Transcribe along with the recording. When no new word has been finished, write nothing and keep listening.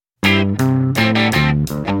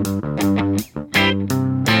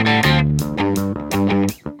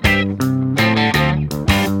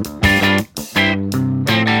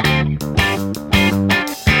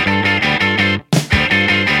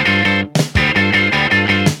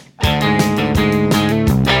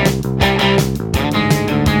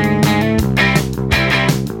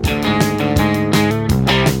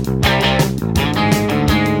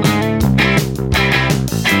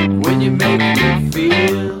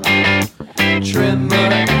trimmer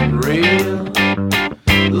and real,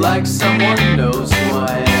 like someone knows who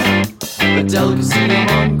I am. A delicacy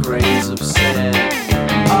among grains of sand.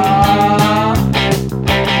 Ah,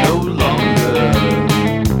 no longer.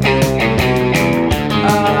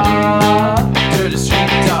 Ah, dirty street,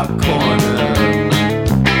 dark corner.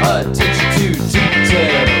 Attention to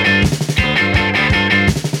detail.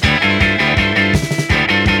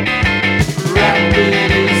 Rapid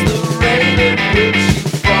is the rate at which you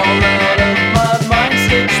fall out of my mind,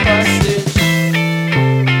 stitch by stitch.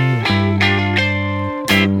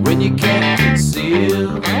 When you can't conceal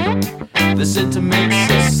the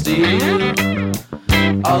sentiments of steel,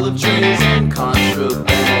 olive trees and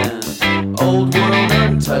contraband, old world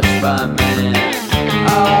untouched by man.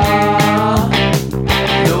 Ah,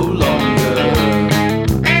 no longer.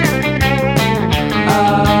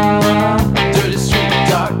 Ah, dirty street,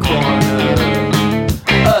 dark corner.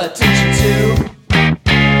 Attention to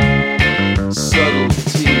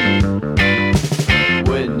subtlety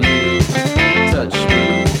when you touch me.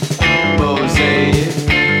 Mosaic,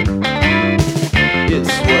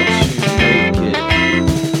 it's what you make it.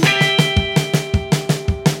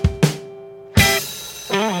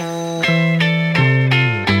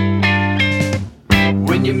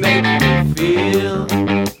 When you make me feel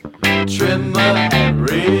trimmer and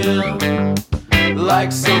real,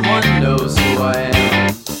 like someone knows who I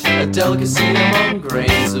am. A delicacy among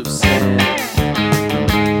grains of sand.